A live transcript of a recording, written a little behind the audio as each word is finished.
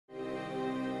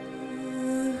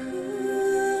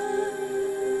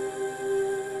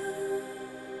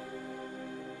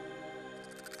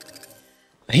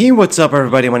Hey, what's up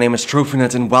everybody, my name is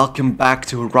TrophyNet and welcome back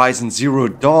to Horizon Zero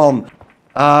Dawn.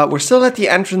 We're still at the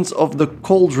entrance of the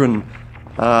Cauldron,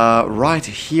 right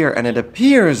here, and it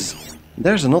appears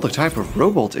there's another type of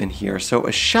robot in here, so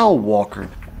a shell walker.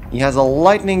 He has a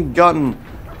lightning gun,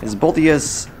 his body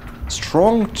is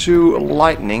strong to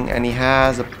lightning, and he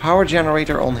has a power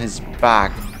generator on his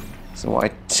back. So I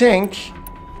think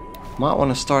might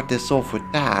want to start this off with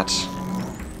that.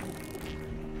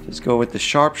 Just go with the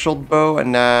sharp shot bow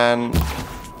and then...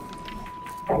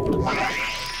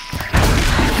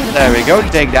 There we go,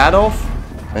 take that off.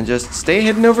 And just stay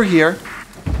hidden over here.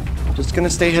 Just gonna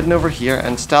stay hidden over here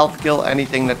and stealth kill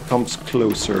anything that comes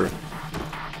closer.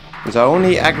 Because I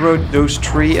only aggroed those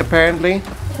three apparently.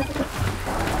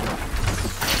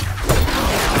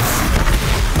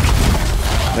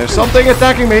 There's something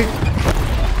attacking me.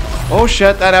 Oh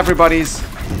shit, that everybody's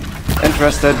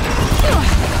interested.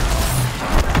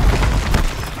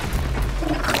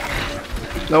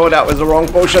 No, that was the wrong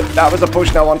potion. That was the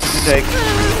potion I wanted to take.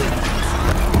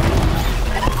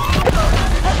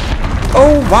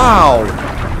 Oh, wow.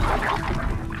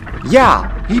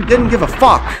 Yeah, he didn't give a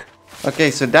fuck.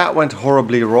 Okay, so that went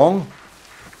horribly wrong.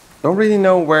 Don't really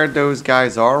know where those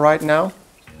guys are right now.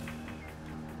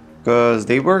 Because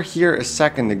they were here a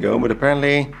second ago, but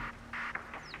apparently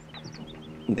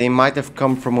they might have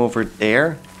come from over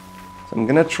there. So I'm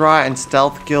gonna try and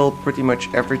stealth kill pretty much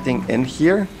everything in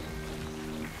here.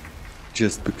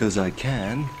 Just because I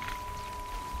can.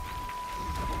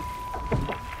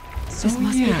 So, this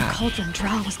must be the Cauldron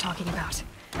Drow was talking about.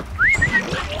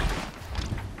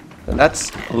 So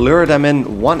let's lure them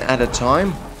in one at a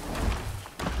time.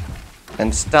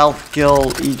 And stealth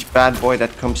kill each bad boy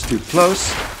that comes too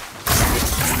close.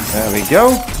 There we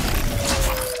go.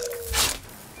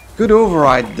 Could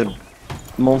override the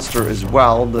monster as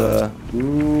well.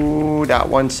 Ooh, that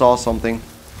one saw something.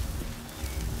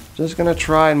 Just gonna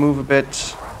try and move a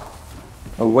bit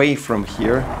away from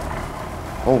here.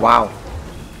 Oh wow.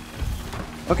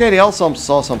 Okay, they also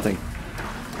saw something.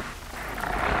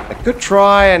 I could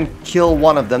try and kill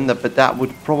one of them, but that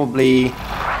would probably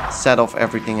set off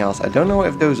everything else. I don't know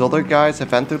if those other guys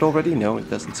have entered already. No, it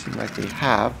doesn't seem like they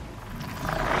have.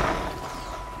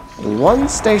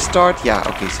 Once they start... Yeah,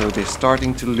 okay, so they're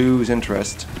starting to lose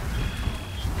interest.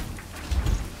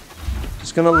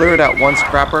 Just gonna lure that one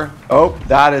scrapper. Oh,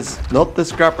 that is not the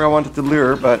scrapper I wanted to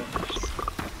lure, but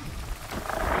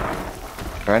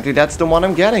apparently that's the one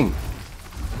I'm getting.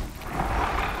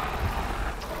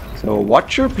 So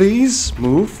watcher, please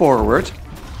move forward.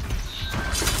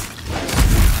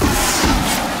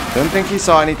 Don't think he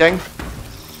saw anything.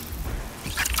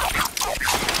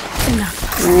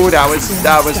 Ooh, that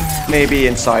was maybe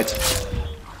inside.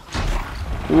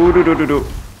 Ooh, do.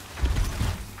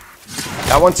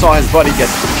 That one saw his buddy get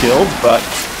killed, but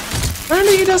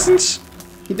apparently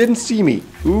he didn't see me.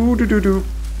 Ooh, do.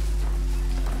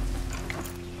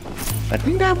 I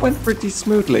think that went pretty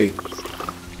smoothly.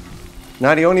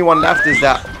 Now the only one left is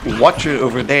that watcher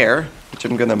over there, which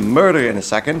I'm gonna murder in a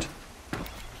second.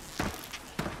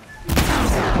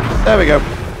 There we go.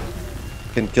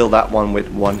 Can kill that one with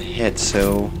one hit,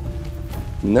 so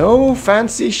no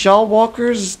fancy shell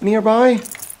walkers nearby.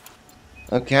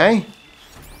 Okay.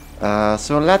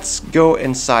 So let's go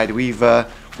inside. We've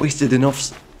wasted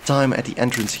enough time at the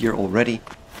entrance here already.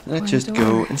 Let's just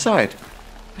go inside.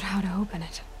 But how to open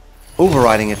it?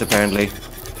 Overriding it apparently.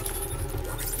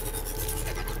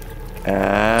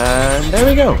 And there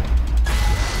we go.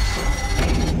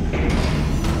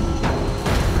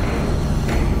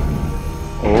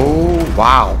 Oh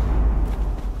wow.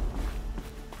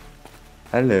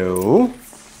 Hello.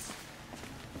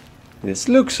 This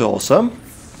looks awesome.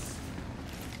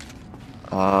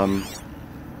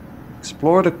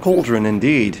 Explore the Cauldron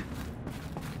indeed.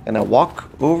 Can I walk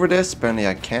over this? Apparently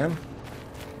I can.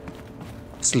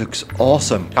 This looks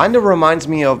awesome. Kind of reminds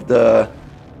me of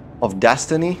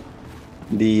Destiny.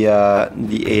 The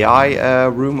AI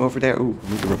room over there. Ooh, I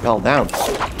need to rappel down.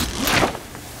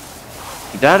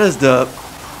 That is the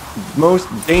most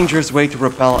dangerous way to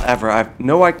rappel ever. I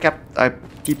know I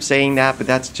keep saying that, but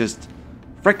that's just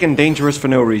freaking dangerous for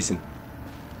no reason.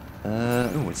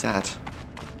 Oh, what's that?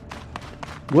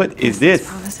 What is this?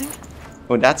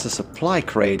 Oh, that's a supply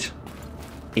crate.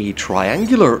 A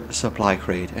triangular supply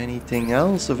crate. Anything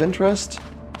else of interest?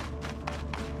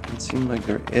 Doesn't seem like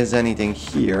there is anything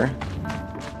here.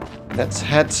 Let's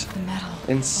head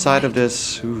inside of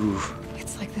this. Ooh.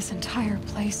 It's like this entire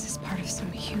place is part of some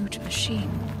huge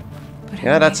machine. But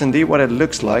yeah, that's indeed what it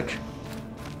looks like.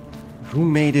 Who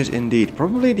made it indeed?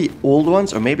 Probably the old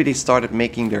ones, or maybe they started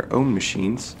making their own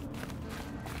machines.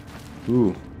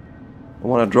 Ooh. I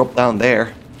want to drop down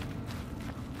there.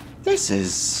 This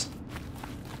is...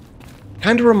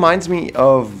 kind of reminds me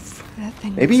of... That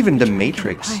thing maybe looks even like the a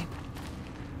Matrix. pipe.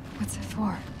 What's it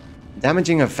for?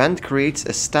 Damaging a vent creates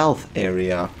a stealth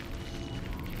area.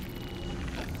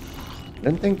 I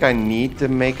don't think I need to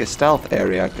make a stealth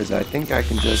area, because I think I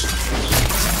can just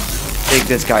take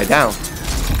this guy down.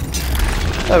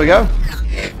 There we go.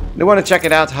 I want to check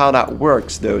it out how that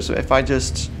works though, so if I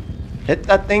just hit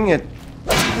that thing, it...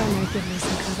 That might give me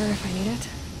some cover if I need it.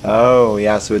 Oh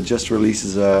yeah, so it just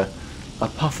releases a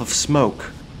puff of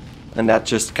smoke. And that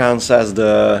just counts as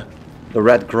the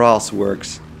red grass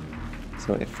works.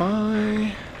 So if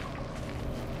I...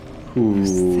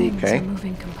 Those Ooh, things okay. are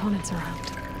moving components around.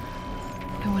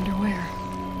 I wonder where.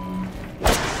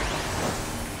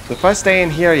 So if I stay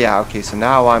in here, yeah, okay, so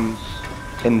now I'm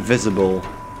invisible.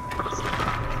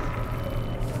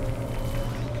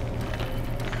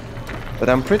 But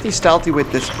I'm pretty stealthy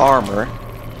with this armor.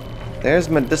 There's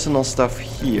medicinal stuff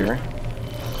here.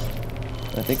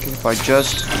 I think if I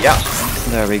just... yeah,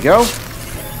 there we go.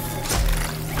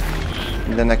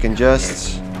 And then I can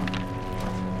just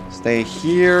stay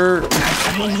here.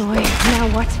 Now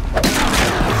what?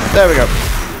 There we go.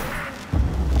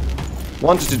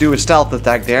 Wanted to do a stealth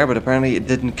attack there, but apparently it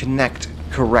didn't connect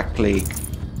correctly.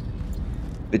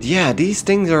 But yeah, these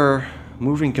things are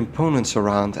moving components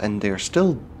around and they're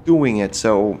still doing it.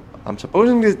 So I'm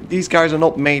supposing that these guys are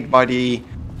not made by the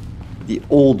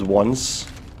old ones,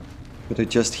 but they're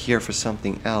just here for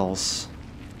something else.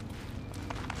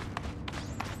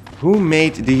 Who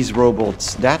made these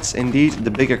robots? That's indeed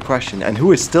the bigger question. And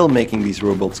who is still making these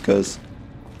robots? Because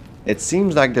it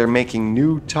seems like they're making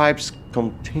new types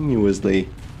continuously.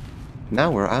 Now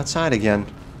we're outside again.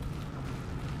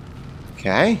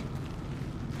 Okay.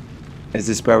 Is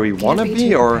this where we want to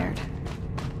be, or...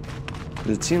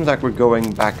 it seems like we're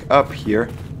going back up here.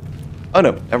 Oh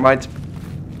no, never mind.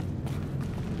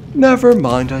 Never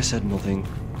mind, I said nothing.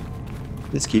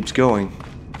 This keeps going.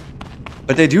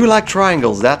 But they do like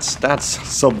triangles, that's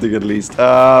something at least.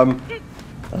 Up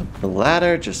the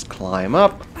ladder, just climb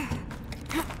up.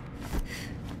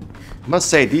 Must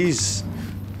say, these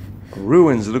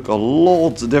ruins look a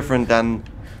lot different than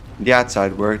the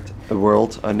outside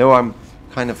world. I know I'm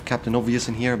kind of Captain Obvious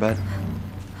in here, but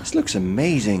this looks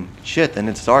amazing. Shit, and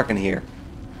it's dark in here.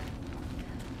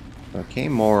 Okay,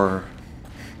 more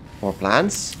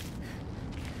plants.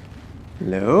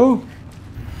 Hello?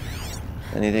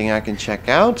 Anything I can check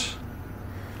out?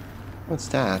 What's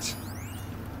that?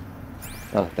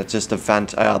 Oh, that's just a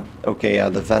vent. Okay, yeah,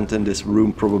 the vent in this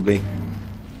room probably.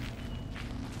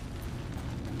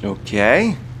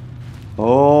 Okay.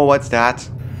 Oh, what's that?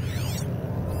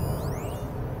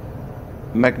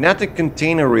 Magnetic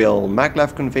container reel.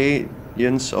 Maglev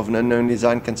conveyance of an unknown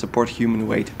design can support human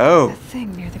weight. Oh. The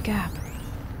thing near the gap.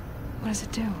 What does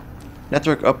it do?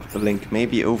 Network uplink may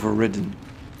be overridden.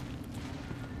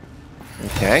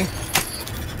 Okay.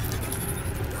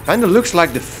 Kinda looks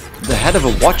like the head of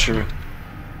a watcher.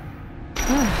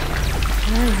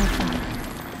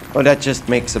 Oh, that just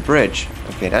makes a bridge.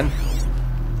 Okay then.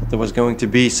 Thought there was going to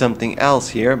be something else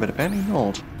here, but apparently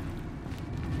not.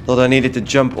 Thought I needed to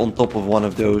jump on top of one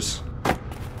of those.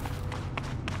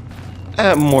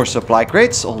 More supply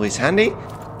crates, always handy.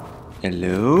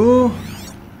 Hello?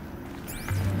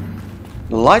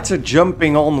 The lights are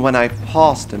jumping on when I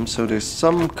pass them, so there's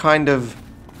some kind of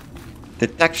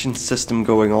detection system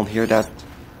going on here that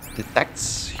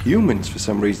detects humans for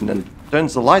some reason and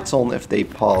turns the lights on if they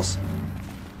pass.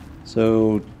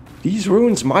 So these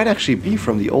ruins might actually be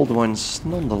from the old ones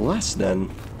nonetheless then.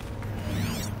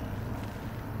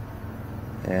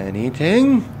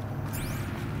 Anything?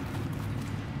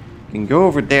 You can go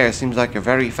over there. Seems like a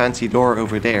very fancy door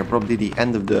over there. Probably the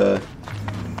end of the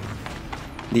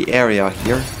area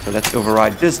here. So let's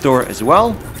override this door as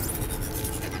well.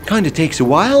 Kinda takes a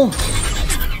while.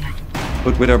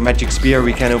 But with our magic spear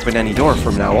we can open any door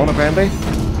from now on apparently.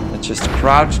 Let's just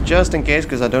crouch just in case,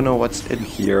 because I don't know what's in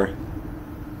here.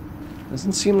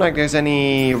 Doesn't seem like there's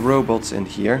any robots in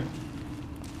here.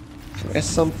 There's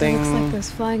something... It looks like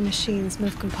those flying machines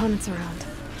move components around.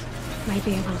 Might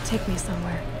be able to take me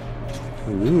somewhere.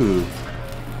 Ooh.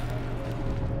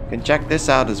 Can check this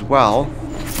out as well.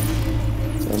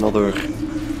 So another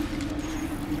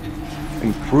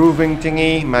improving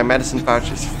thingy. My medicine pouch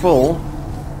is full.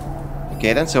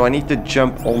 Okay then, so I need to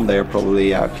jump on there probably.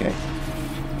 Yeah, okay.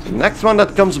 So the next one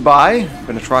that comes by, I'm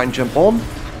gonna try and jump on.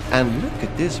 And look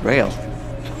at this rail.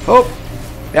 Oh!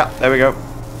 Yeah, there we go.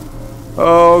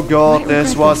 Oh god,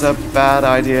 this was a bad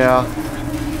idea.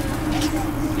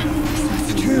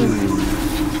 That's true.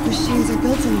 Machines are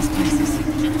built in these places.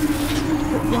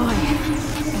 But why?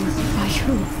 And by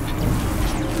who?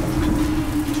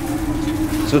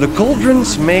 So the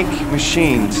cauldrons make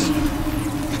machines. So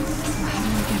how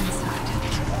do I get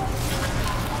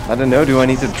inside? I don't know, do I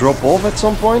need to drop off at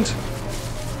some point?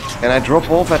 Can I drop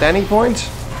off at any point?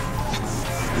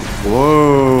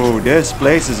 Whoa, this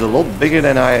place is a lot bigger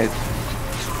than I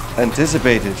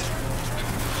anticipated.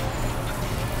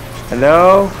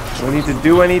 Hello? Do I need to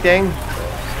do anything?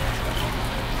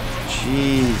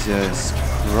 Jesus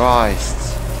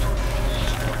Christ.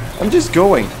 I'm just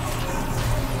going.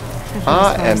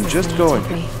 I am just going.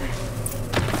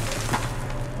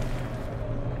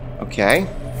 Okay.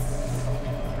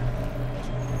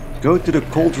 Go to the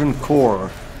Cauldron core.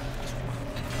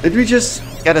 Did we just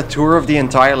get a tour of the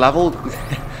entire level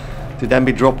to then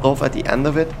be dropped off at the end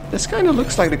of it? This kind of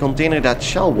looks like the container that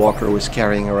Shell Walker was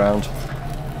carrying around.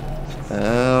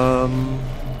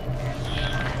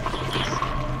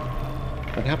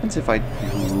 What happens if I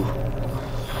do?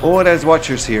 Oh, there's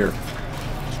watchers here.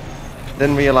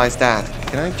 Didn't realize that.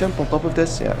 Can I jump on top of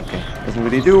this? Yeah, okay. Doesn't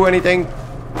really do anything.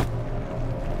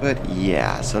 But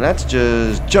yeah, so let's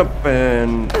just jump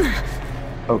and...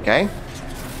 Okay.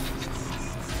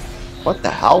 What the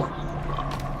hell?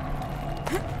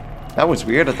 That was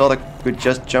weird. I thought I could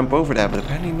just jump over that, but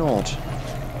apparently not.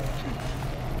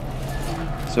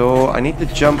 So I need to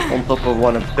jump on top of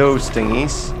one of those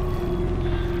thingies.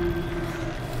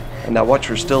 And that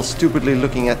watcher's still stupidly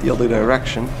looking at the other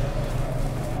direction.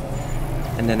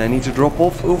 And then I need to drop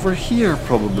off over here,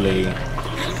 probably. There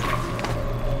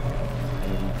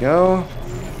we go.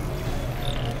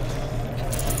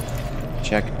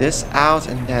 Check this out,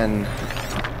 and then...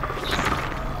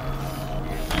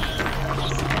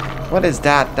 What is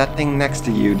that? That thing next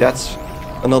to you? That's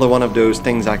another one of those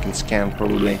things I can scan,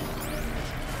 probably.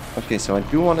 Okay, so I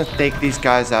do want to take these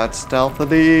guys out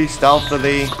stealthily,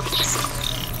 stealthily.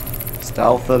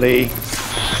 Stealthily.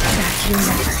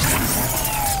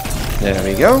 There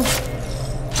we go.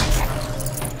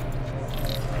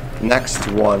 Next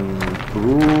one.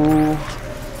 Ooh.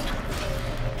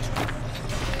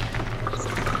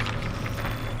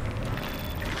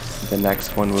 The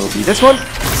next one will be this one.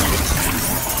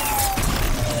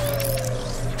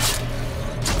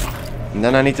 And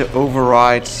then I need to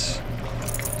override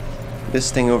this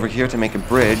thing over here to make a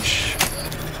bridge.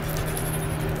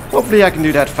 Hopefully I can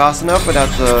do that fast enough without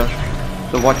the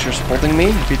watcher spotting me.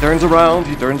 If he turns around,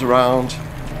 he turns around.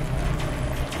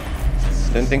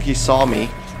 Didn't think he saw me.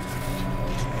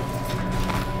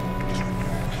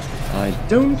 I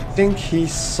don't think he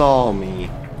saw me.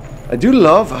 I do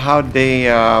love how they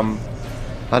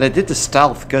did the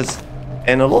stealth, because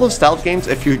in a lot of stealth games,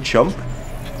 if you jump,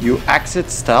 you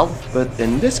exit stealth, but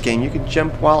in this game you can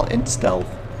jump while in stealth,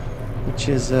 which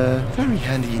is very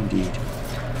handy indeed.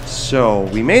 So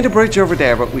we made a bridge over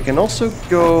there, but we can also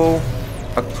go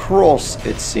across,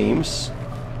 it seems.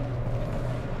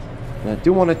 And I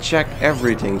do want to check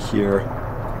everything here.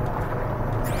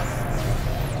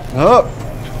 Oh!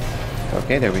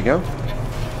 Okay, there we go.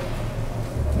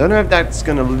 Don't know if that's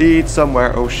gonna lead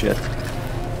somewhere. Oh shit.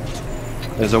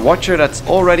 There's a watcher that's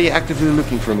already actively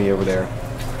looking for me over there.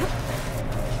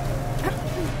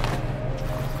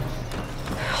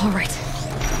 All right.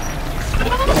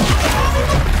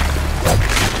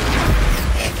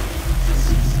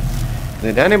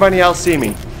 Did anybody else see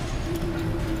me?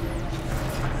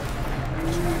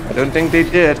 I don't think they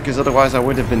did, because otherwise I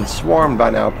would have been swarmed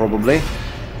by now, probably.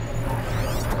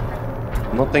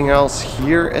 Nothing else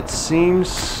here, it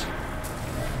seems.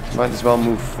 Might as well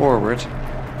move forward.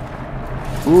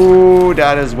 Ooh,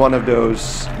 that is one of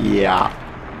those... Yeah.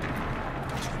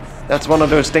 That's one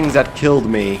of those things that killed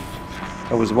me.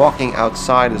 I was walking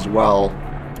outside as well.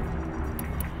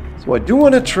 So I do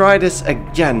want to try this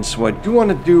again. So I do want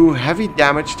to do heavy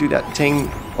damage to that thing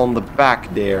on the back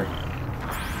there.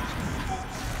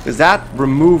 Because that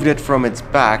removed it from its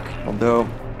back. Although,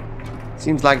 it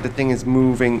seems like the thing is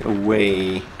moving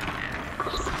away.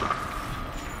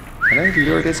 Can I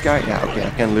lure this guy? Yeah, okay,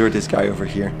 I can lure this guy over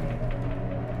here.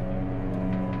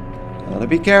 Gotta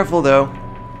be careful though.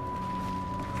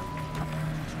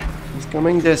 He's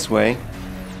coming this way.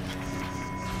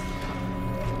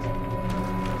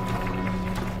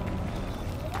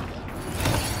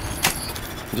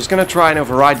 I'm just gonna try and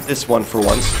override this one for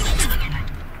once.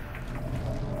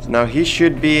 So now he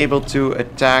should be able to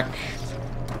attack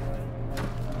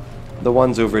the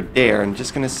ones over there. I'm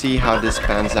just gonna see how this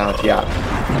pans out. Yeah.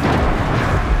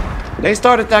 They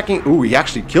start attacking. Ooh, he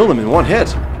actually killed him in one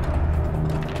hit.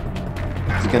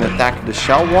 He's gonna attack the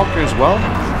Shell Walker as well.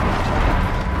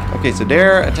 Okay, so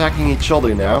they're attacking each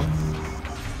other now.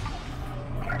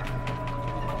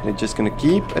 They're just gonna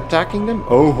keep attacking them.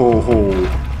 Oh ho ho.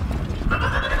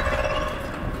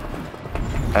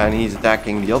 And he's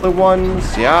attacking the other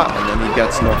ones. Yeah, and then he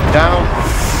gets knocked down.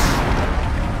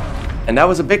 And that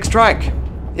was a big strike.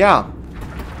 Yeah.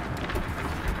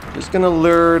 Just gonna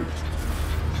lure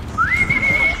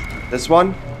this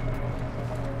one.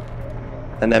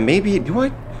 And then maybe, do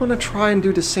I want to try and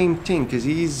do the same thing?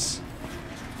 Because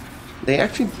they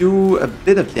actually do a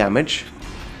bit of damage.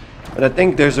 But I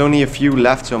think there's only a few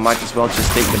left, so I might as well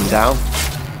just take them down.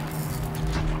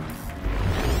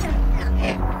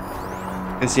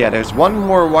 Because yeah, there's one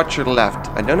more watcher left.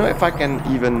 I don't know if I can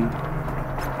even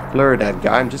blur that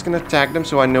guy. I'm just going to tag them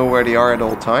so I know where they are at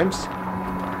all times.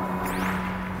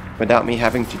 Without me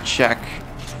having to check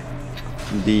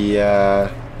the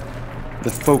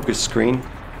focus screen.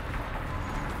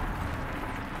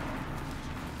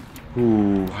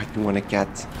 Ooh, I do want to get...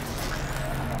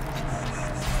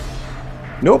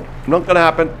 Nope, not gonna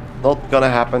happen. Not gonna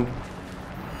happen.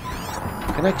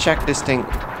 Can I check this thing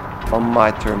on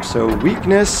my terms? So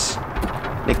weakness.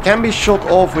 It can be shot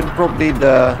off with probably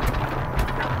the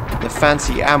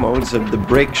fancy ammo. It's the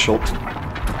break shot.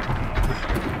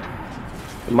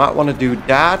 You might want to do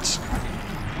that.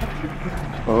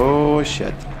 Oh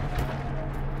shit.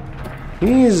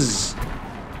 He's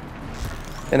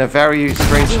in a very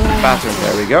strange pattern.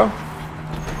 There we go.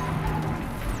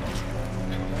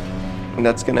 And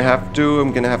that's gonna have to,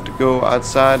 I'm gonna have to go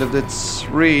outside of its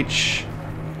reach.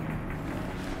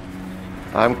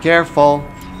 I'm careful.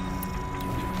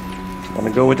 I'm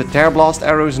gonna go with the Tear Blast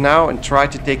arrows now and try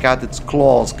to take out its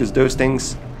claws, because those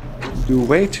things do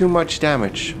way too much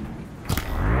damage.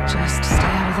 Just stay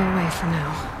out of their way for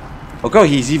now. Okay,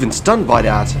 he's even stunned by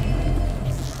that.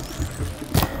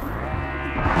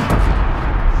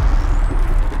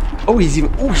 Oh, he's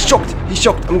even, oh, he's shocked. He's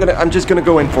shocked. I'm just gonna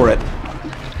go in for it.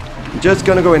 Just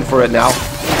gonna go in for it now.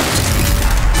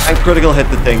 And critical hit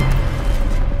the thing.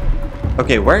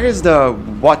 Okay, where is the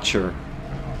Watcher?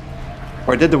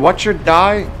 Or did the Watcher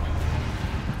die?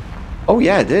 Oh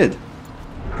yeah, it did.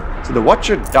 So the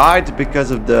Watcher died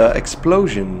because of the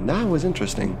explosion. That was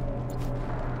interesting.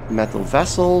 Metal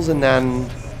vessels, and then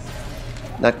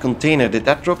that container. Did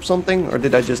that drop something? Or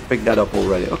did I just pick that up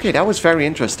already? Okay, that was very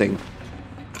interesting.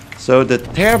 So the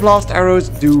Tear Blast arrows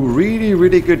do really,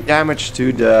 really good damage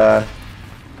to the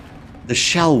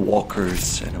Shell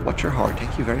Walkers. And watch your heart,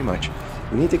 thank you very much.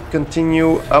 We need to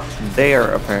continue up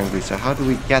there, apparently. So how do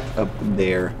we get up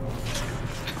there?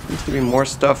 Seems to be more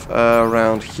stuff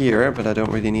around here, but I don't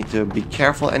really need to be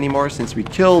careful anymore since we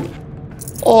killed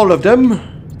all of them.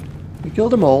 We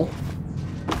killed them all.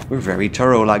 We're very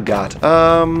thorough like that.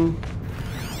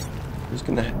 Just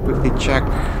gonna quickly check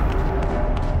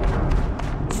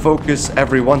focus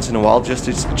every once in a while just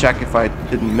to check if I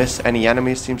didn't miss any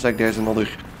enemies. Seems like there's another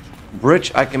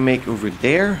bridge I can make over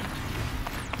there.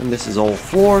 And this is all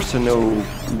 4, so no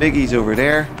biggies over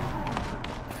there.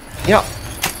 Yeah,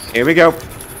 here we go.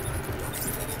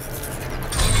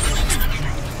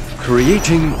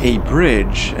 Creating a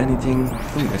bridge. Anything?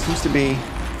 Ooh, there seems to be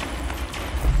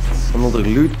another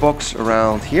loot box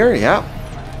around here. Yeah.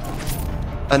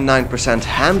 A 9%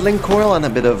 handling coil and a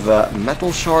bit of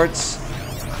metal shards.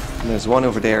 And there's one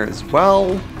over there as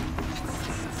well.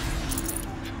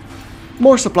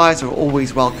 More supplies are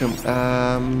always welcome.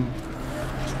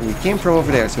 We came from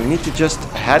over there, so we need to just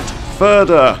head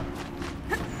further.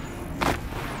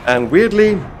 And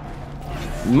weirdly,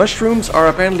 mushrooms are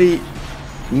apparently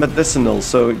medicinal,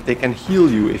 so they can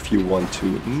heal you if you want to.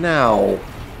 Now,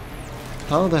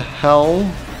 how the hell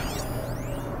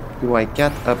do I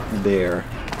get up there?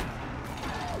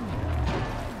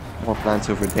 More plants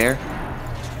over there.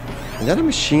 Is that a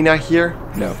machine I hear?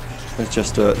 No, it's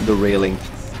just the railing.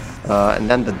 And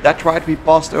then the detrite we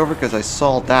passed over because I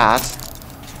saw that.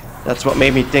 That's what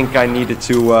made me think I needed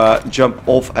to jump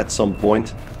off at some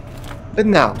point. But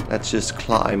now, let's just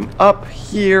climb up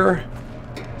here.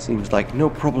 Seems like no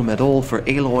problem at all for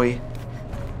Aloy,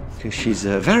 because she's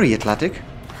very athletic.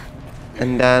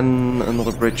 And then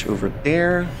another bridge over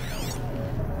there.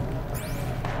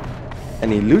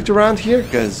 Any loot around here?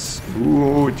 Because,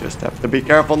 ooh, just have to be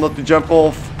careful not to jump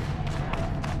off.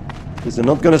 Because they're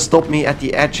not going to stop me at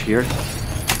the edge here.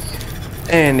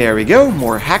 And there we go,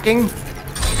 more hacking.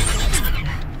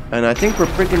 And I think we're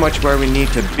pretty much where we need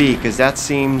to be, because that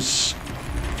seems...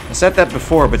 I said that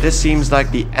before, but this seems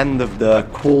like the end of the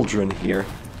Cauldron here.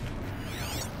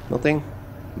 Nothing?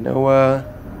 No,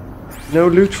 no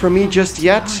loot for me just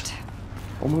yet.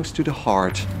 Almost to the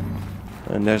heart.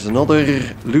 And there's another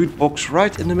loot box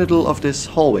right in the middle of this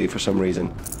hallway for some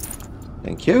reason.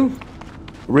 Thank you.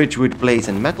 Ridgewood blades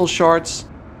and metal shards.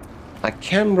 I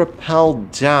can rappel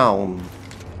down.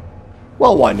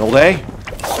 Well, why not, eh?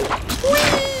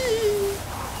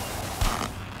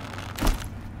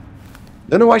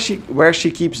 Don't know where she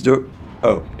keeps the...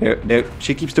 Oh, there.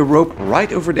 She keeps the rope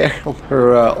right over there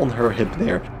on her hip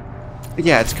there. But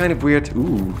yeah, it's kind of weird.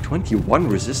 Ooh, 21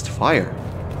 resist fire.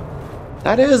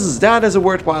 That is a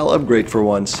worthwhile upgrade for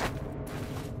once.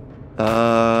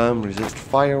 Resist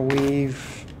fire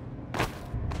weave.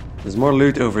 There's more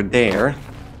loot over there.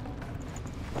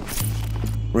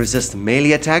 Resist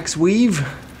melee attacks weave.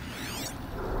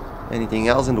 Anything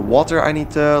else in the water I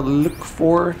need to look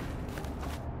for?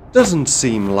 Doesn't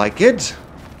seem like it.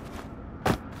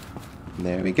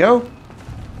 There we go.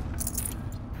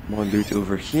 More loot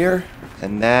over here.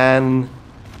 And then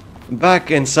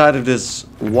back inside of this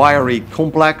wiry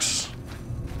complex.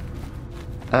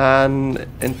 And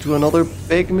into another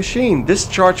big machine.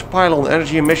 Discharge pylon,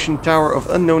 energy emission tower of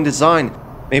unknown design.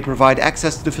 May provide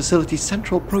access to the facility's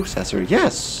central processor.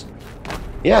 Yes.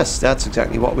 Yes, that's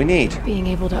exactly what we need. Being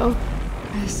able to open.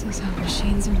 This is how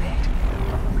machines are made.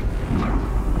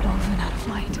 Woven out of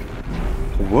light.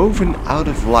 Woven out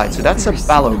of light. So that's a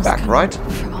bellow back, right?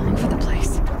 From all over the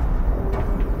place.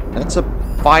 That's a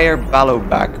fire bellow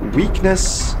back.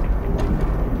 Weakness,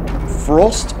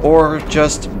 frost, or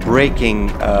just breaking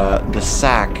the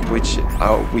sack, which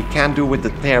we can do with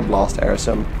the tear blast arrow.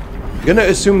 So I'm gonna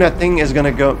assume that thing is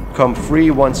gonna come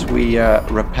free once we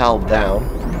rappel down.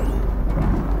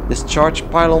 Discharge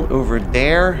pylon over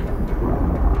there.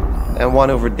 And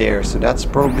one over there. So that's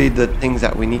probably the things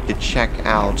that we need to check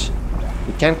out.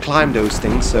 We can't climb those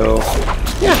things, so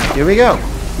yeah, here we go.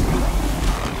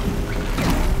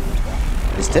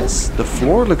 Is this? The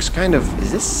floor looks kind of...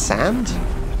 Is this sand?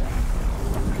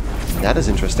 That is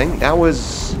interesting. That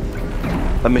was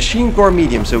a machine core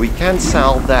medium, so we can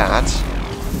sell that.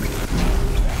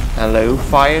 Hello,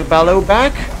 fire bellow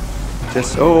back?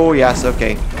 Just... Oh, yes,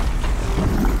 okay.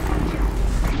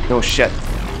 No shit.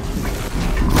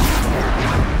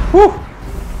 Whew!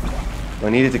 I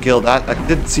needed to kill that. I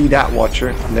did see that watcher.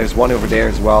 And there's one over there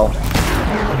as well.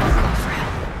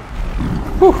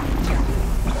 Whew!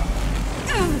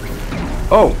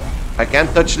 Oh! I can't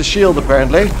touch the shield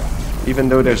apparently. Even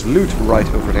though there's loot right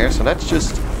over there. So let's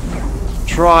just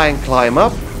try and climb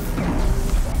up.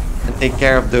 And take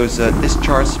care of those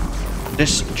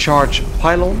discharge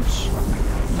pylons.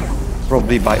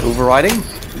 Probably by overriding.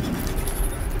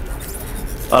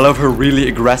 I love her really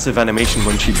aggressive animation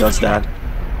when she does that.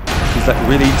 She's like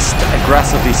really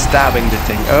aggressively stabbing the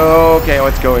thing. Oh, okay,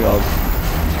 what's going on?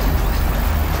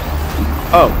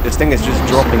 Oh, this thing is just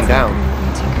dropping down.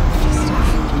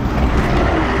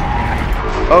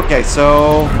 Okay,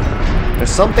 so there's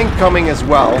something coming as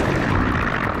well.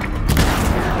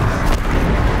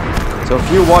 So a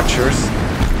few watchers.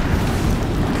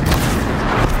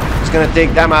 Just gonna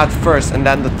take them out first, and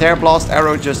then the tear blast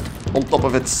arrow just on top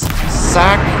of its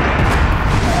sack.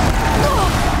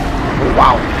 Oh,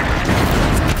 wow.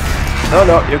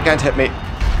 No, you can't hit me.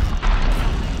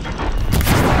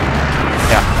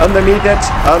 Yeah, underneath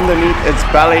its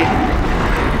belly.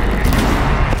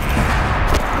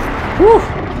 Whew.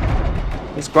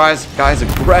 This guy's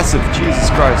aggressive, Jesus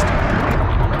Christ.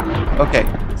 Okay,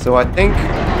 so I think...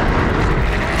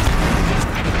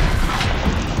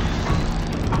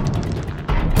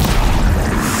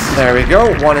 There we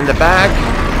go, one in the bag.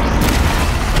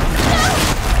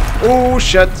 Oh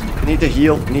shit, need to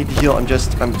heal, I'm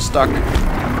stuck.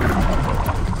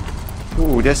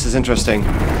 Ooh, this is interesting.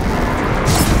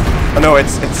 Oh no,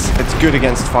 it's good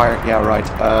against fire, yeah, right.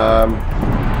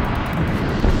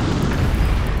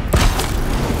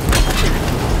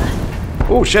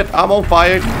 Oh shit, I'm on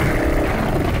fire.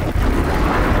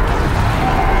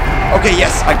 Okay,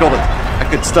 yes, I got it. I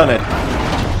could stun it.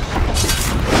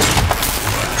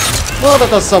 Well, that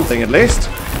does something at least.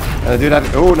 Do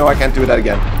that. Oh no, I can't do that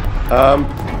again.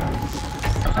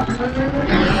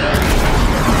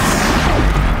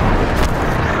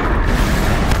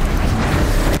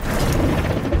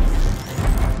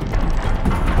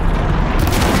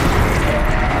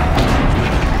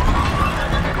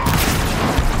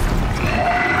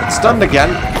 It's stunned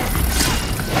again.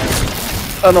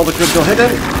 Another critical hit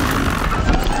in.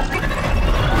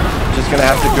 Just gonna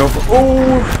have to go for...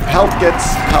 Oh, health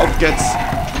kits.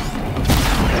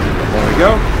 There we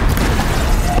go.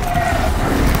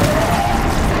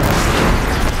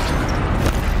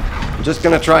 I'm just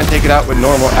gonna try and take it out with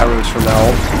normal arrows from now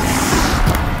on.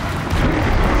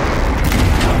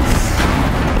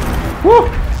 Woo!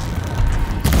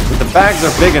 But the bags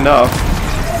are big enough.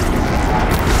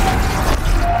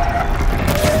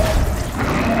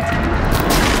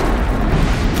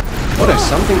 Oh, there's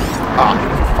something... Ah,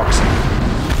 for fuck's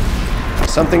sake.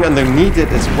 There's something underneath it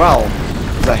as well.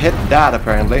 Because I hit that,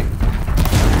 apparently.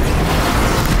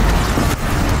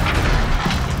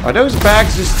 Are those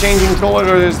bags just changing color,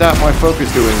 or is that my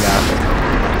focus doing that?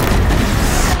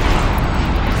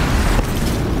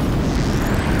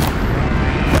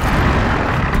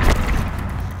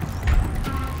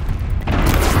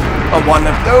 One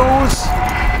of those.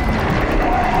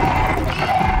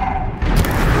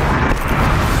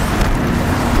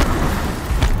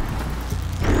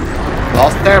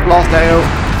 Blast there, blast there.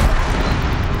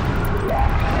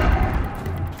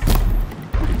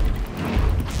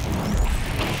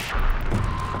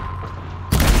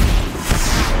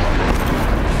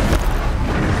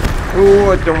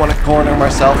 Ooh, I don't want to corner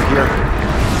myself here.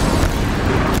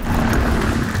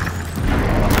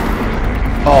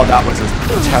 Oh, that was a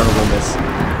terrible miss.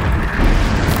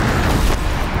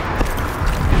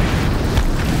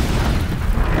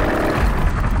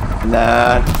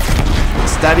 Nah.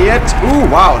 Steady it. Ooh,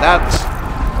 wow,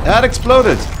 that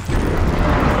exploded.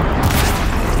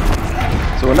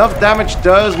 So enough damage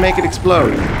does make it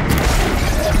explode.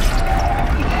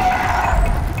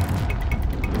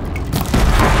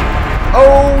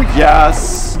 Oh,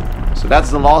 yes. So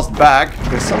that's the last bag.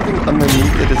 There's something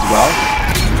underneath it as well.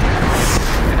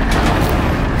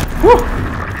 Whew.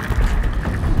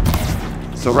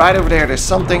 So right over there, there's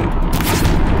something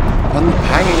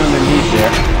hanging underneath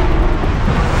there.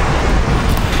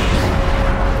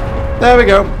 There we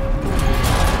go.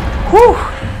 Whew.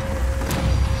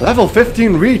 Level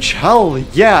 15 reach. Hell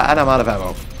yeah, and I'm out of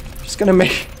ammo. Just gonna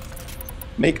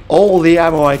make all the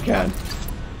ammo I can.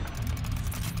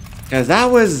 Because that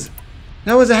was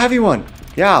a heavy one.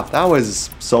 Yeah, that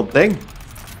was something.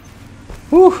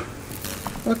 Whew.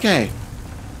 Okay.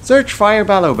 Search fire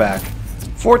bellow back.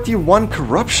 41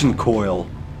 corruption coil.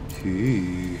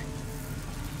 Ooh.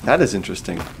 That is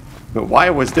interesting. But why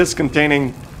was this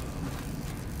containing...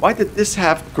 Why did this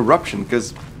have corruption?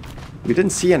 Because we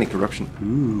didn't see any corruption.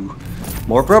 Ooh.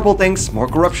 More purple things. More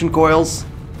corruption coils.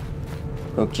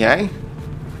 Okay.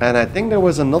 And I think there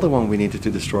was another one we needed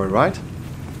to destroy, right?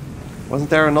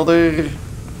 Wasn't there another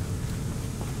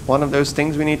one of those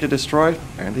things we need to destroy?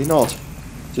 Apparently not.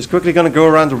 Just quickly gonna go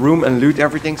around the room and loot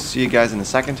everything. So see you guys in a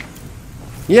second.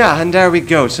 Yeah, and there we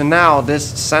go. So now this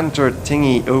center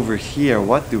thingy over here.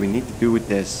 What do we need to do with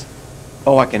this?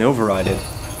 Oh, I can override it.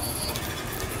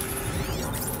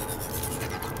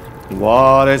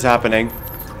 What is happening?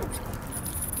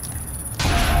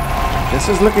 This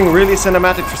is looking really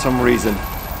cinematic for some reason.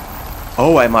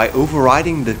 Oh, am I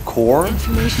overriding the core?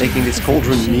 Making this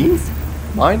cauldron me?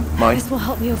 Mine? Mine. This will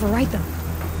help me override them.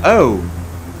 Oh.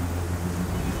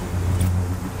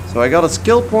 So I got a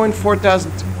skill point,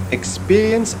 4,000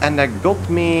 experience, and that got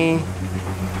me...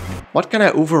 What can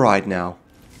I override now?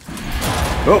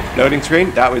 Oh, loading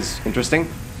screen. That was interesting.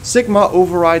 Sigma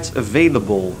overrides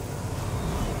available.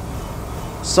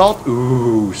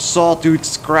 Sawtooth,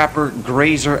 Scrapper,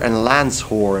 Grazer, and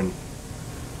Lancehorn.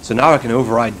 So now I can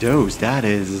override those. That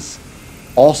is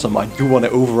awesome. I do want to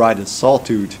override a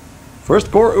Sawtooth. First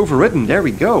core overridden. There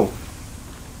we go.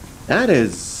 That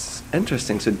is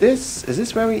interesting. So is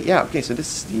this where we... Yeah, okay, so this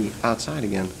is the outside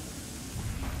again.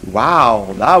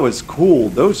 Wow, that was cool.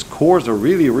 Those cores are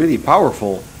really, really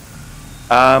powerful.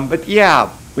 But yeah,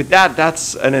 with that,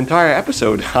 that's an entire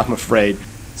episode, I'm afraid.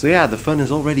 So yeah, the fun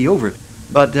is already over.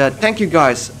 But thank you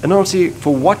guys enormously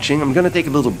for watching. I'm going to take a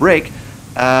little break.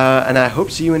 And I hope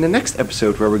to see you in the next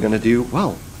episode where we're going to do,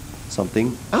 well,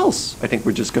 something else. I think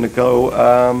we're just going to go...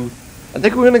 I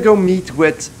think we're going to go meet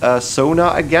with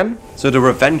Sona again. So the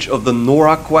Revenge of the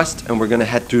Nora quest. And we're going to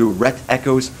head to Red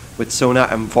Echoes with Sona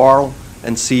and Varl.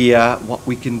 And see what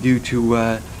we can do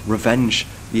to revenge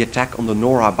the attack on the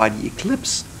Nora by the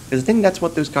Eclipse. Because I think that's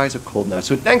what those guys are called now.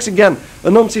 So thanks again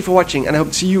enormously for watching. And I hope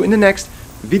to see you in the next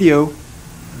video.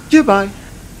 Goodbye.